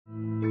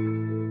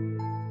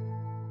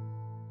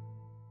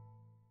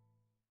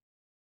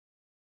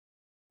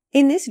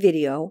In this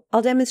video,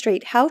 I'll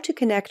demonstrate how to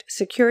connect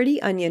Suciruty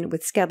Onion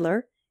with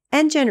Skedler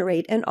and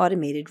generate an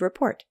automated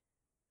report.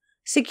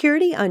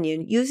 Suciruty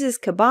Onion uses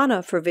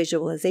Kibana for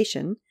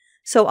visualization,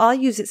 so I'll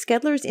use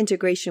Skedler's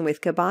integration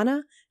with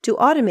Kibana to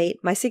automate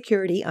my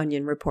Suciruty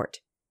Onion report.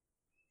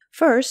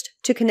 First,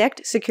 to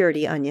connect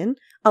Suciruty Onion,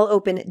 I'll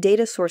open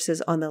Data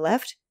Sources on the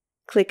left,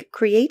 click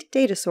Create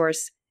Data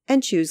Source,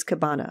 and choose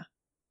Kibana.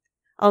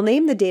 I'll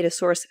name the data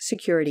source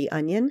Suciruty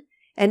Onion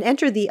and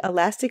enter the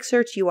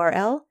Elasticsearch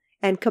URL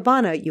and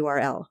Kibana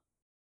URL.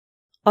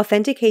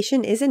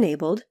 Authentication is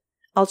enabled.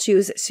 I'll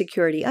choose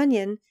Suciruty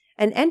Onion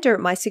and enter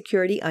my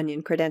Suciruty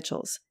Onion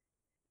credentials.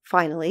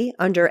 Finally,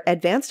 under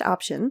Advanced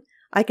Option,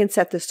 I can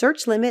set the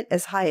search limit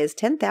as high as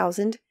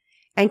 10,000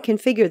 and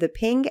configure the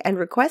ping and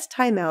request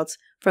timeouts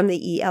from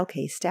the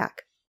ELK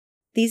stack.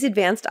 These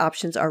advanced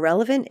options are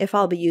relevant if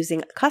I'll be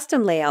using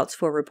custom layouts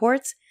for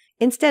reports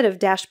instead of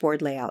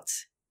dashboard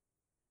layouts.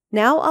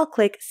 Now I'll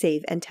click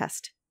Save and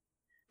Test.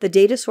 The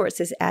data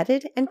source is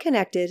added and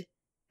connected,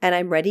 and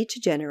I'm ready to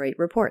generate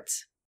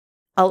reports.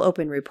 I'll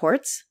open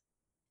Reports,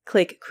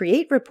 click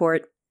Create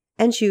Report,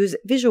 and choose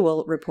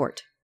Visual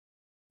Report.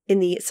 In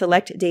the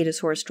Select Data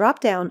Source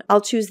dropdown,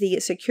 I'll choose the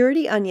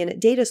Suciruty Onion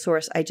data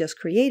source I just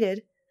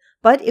created,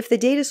 but if the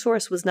data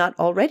source was not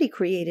already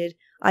created,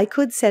 I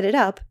could set it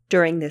up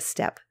during this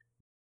step.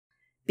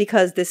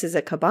 Because this is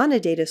a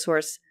Kibana data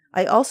source,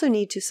 I also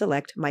need to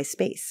select my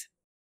space.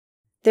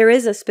 There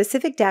is a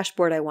specific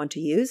dashboard I want to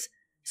use,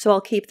 so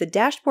I'll keep the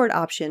dashboard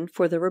option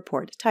for the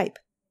report type.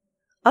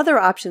 Other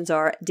options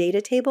are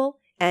Data Table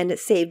and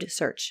Saved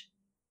Search.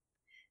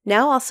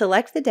 Now I'll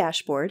select the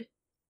dashboard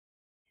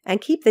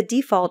and keep the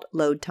default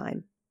load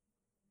time.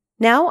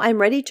 Now I'm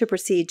ready to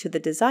proceed to the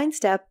design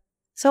step,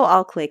 so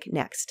I'll click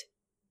Next.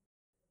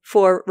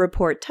 For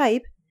report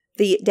type,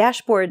 the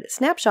dashboard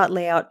snapshot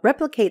layout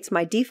replicates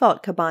my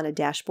default Kibana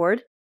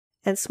dashboard,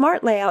 and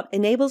Smart Layout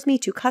enables me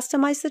to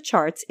customize the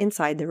charts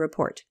inside the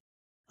report.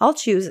 I'll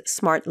choose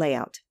Smart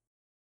Layout.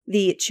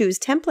 The Choose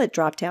Template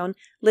dropdown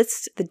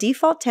lists the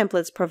default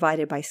templates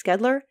provided by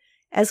Skedler,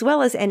 as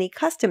well as any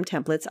custom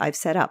templates I've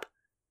set up.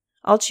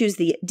 I'll choose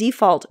the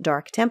default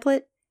dark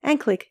template and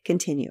click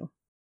Continue.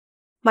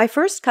 My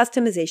first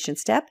customization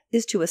step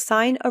is to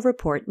assign a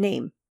report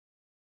name.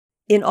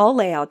 In all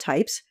layout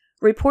types,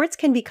 reports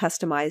can be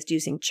customized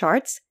using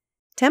charts,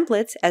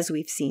 templates as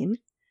we've seen,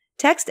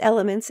 text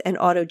elements and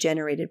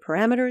auto-generated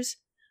parameters,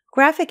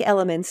 graphic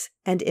elements,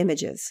 and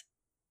images.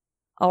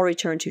 I'll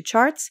return to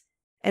Charts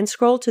and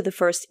scroll to the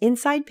first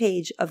inside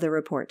page of the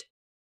report.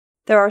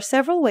 There are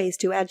several ways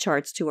to add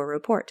charts to a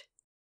report.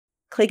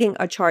 Clicking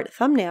a chart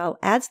thumbnail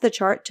adds the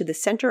chart to the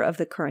center of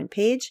the current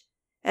page,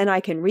 and I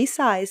can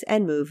resize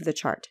and move the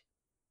chart.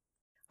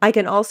 I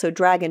can also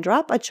drag and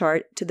drop a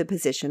chart to the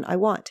position I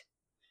want.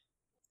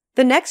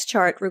 The next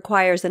chart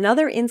requires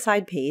another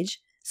inside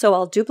page, so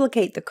I'll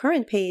duplicate the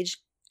current page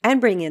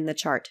and bring in the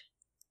chart.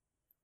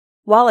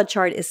 While a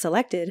chart is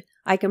selected,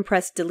 I can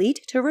press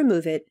Delete to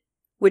remove it,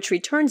 which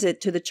returns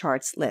it to the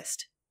charts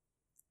list.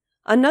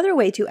 Another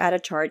way to add a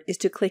chart is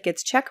to click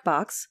its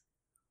checkbox,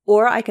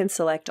 or I can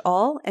select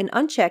all and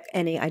uncheck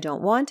any I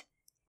don't want,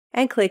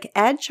 and click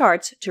Add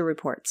Charts to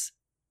Reports.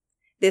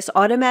 This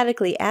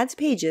automatically adds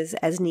pages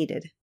as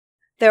needed.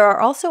 There are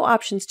also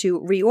options to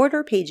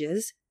reorder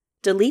pages,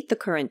 delete the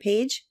current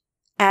page,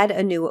 add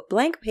a new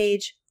blank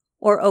page,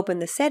 or open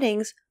the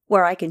settings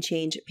where I can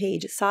change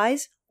page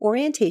size,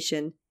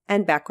 orientation,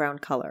 and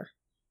background color.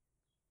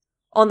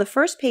 On the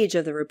first page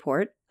of the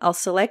report, I'll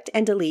select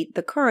and delete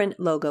the current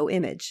logo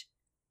image.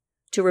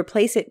 To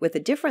replace it with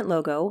a different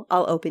logo,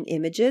 I'll open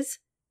Images,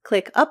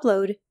 click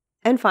Upload,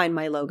 and find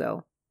my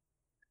logo.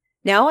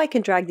 Now I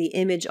can drag the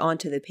image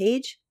onto the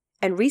page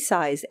and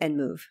resize and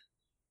move.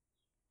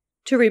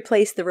 To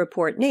replace the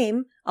report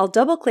name, I'll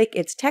double-click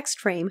its text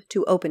frame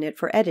to open it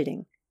for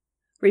editing.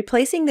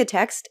 Replacing the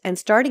text and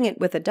starting it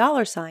with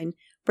a $sign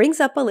brings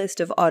up a list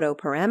of auto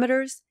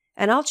parameters,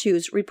 and I'll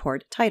choose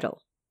Report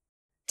Title.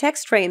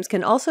 Text frames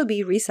can also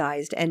be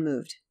resized and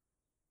moved.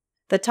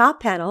 The top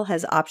panel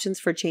has options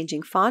for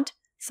changing font,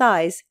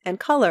 size,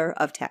 and color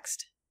of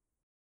text.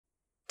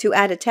 To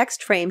add a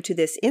text frame to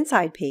this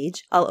inside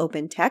page, I'll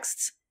open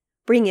Texts,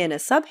 bring in a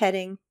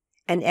subheading,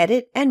 and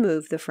edit and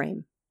move the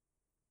frame.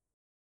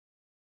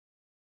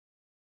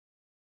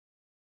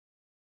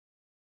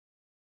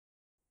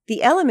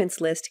 The Elements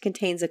list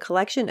contains a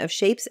collection of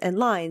shapes and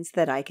lines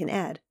that I can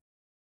add.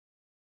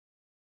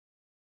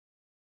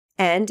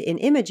 And in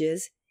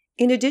Images,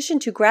 in addition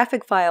to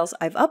graphic files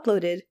I've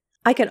uploaded,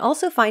 I can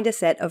also find a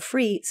set of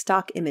free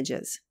stock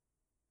images.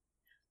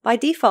 By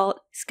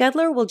default,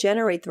 Skedler will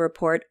generate the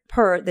report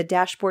per the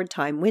dashboard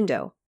time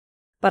window,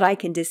 but I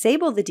can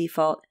disable the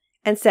default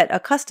and set a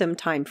custom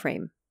time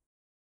frame.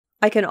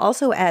 I can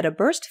also add a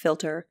burst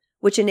filter,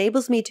 which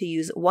enables me to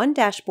use one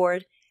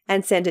dashboard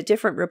and send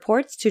different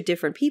reports to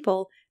different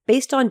people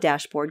based on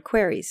dashboard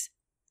queries.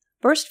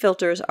 Burst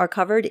filters are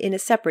covered in a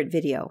separate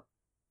video.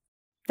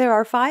 There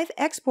are 5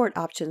 export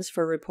options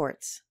for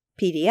reports: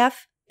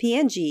 PDF,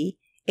 PNG,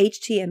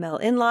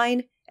 HTML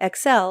inline,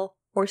 Excel,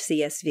 or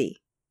CSV.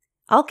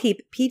 I'll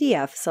keep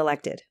PDF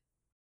selected.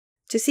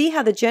 To see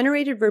how the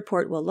generated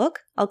report will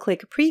look, I'll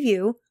click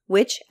Preview,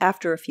 which,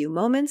 after a few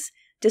moments,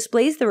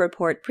 displays the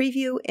report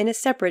preview in a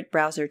separate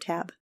browser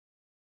tab.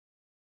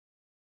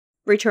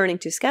 Returning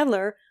to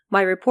Skedler,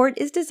 my report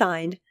is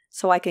designed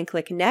so I can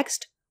click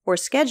Next or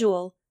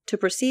Schedule to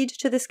proceed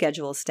to the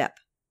Schedule step.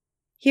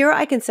 Here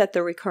I can set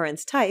the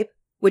recurrence type,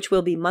 which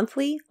will be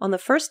monthly on the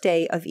first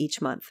day of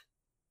each month.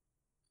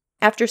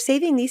 After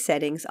saving these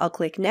settings, I'll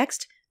click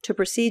Next to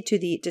proceed to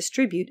the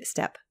Distribute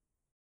step.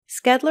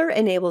 Skedler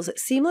enables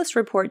seamless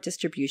report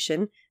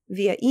distribution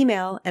via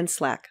email and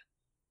Slack.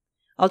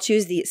 I'll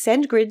choose the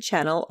Send Grid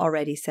channel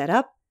already set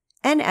up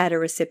and add a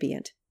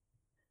recipient.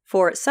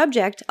 For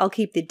subject, I'll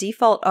keep the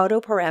default auto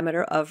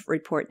parameter of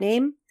report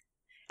name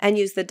and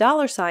use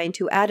the $sign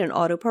to add an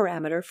auto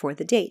parameter for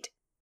the date.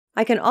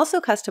 I can also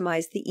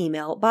customize the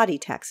email body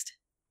text.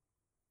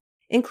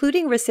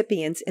 Including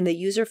recipients in the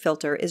user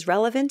filter is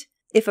relevant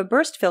if a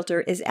burst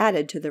filter is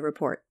added to the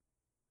report.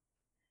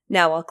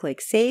 Now I'll click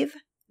Save,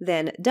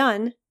 then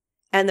Done,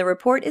 and the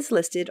report is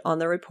listed on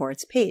the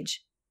Reports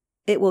page.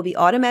 It will be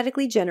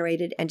automatically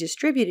generated and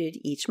distributed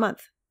each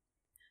month.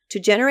 To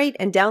generate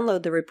and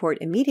download the report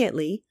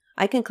immediately,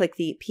 I can click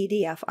the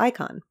PDF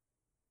icon.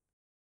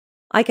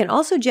 I can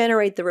also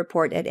generate the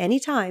report at any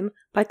time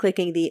by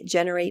clicking the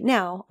Generate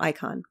Now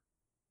icon.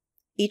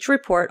 Each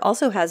report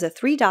also has a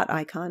three-dot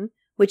icon,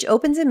 which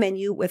opens a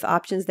menu with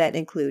options that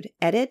include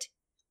Edit,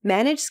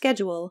 Manage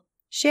Schedule,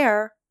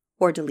 Share,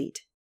 or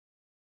Delete.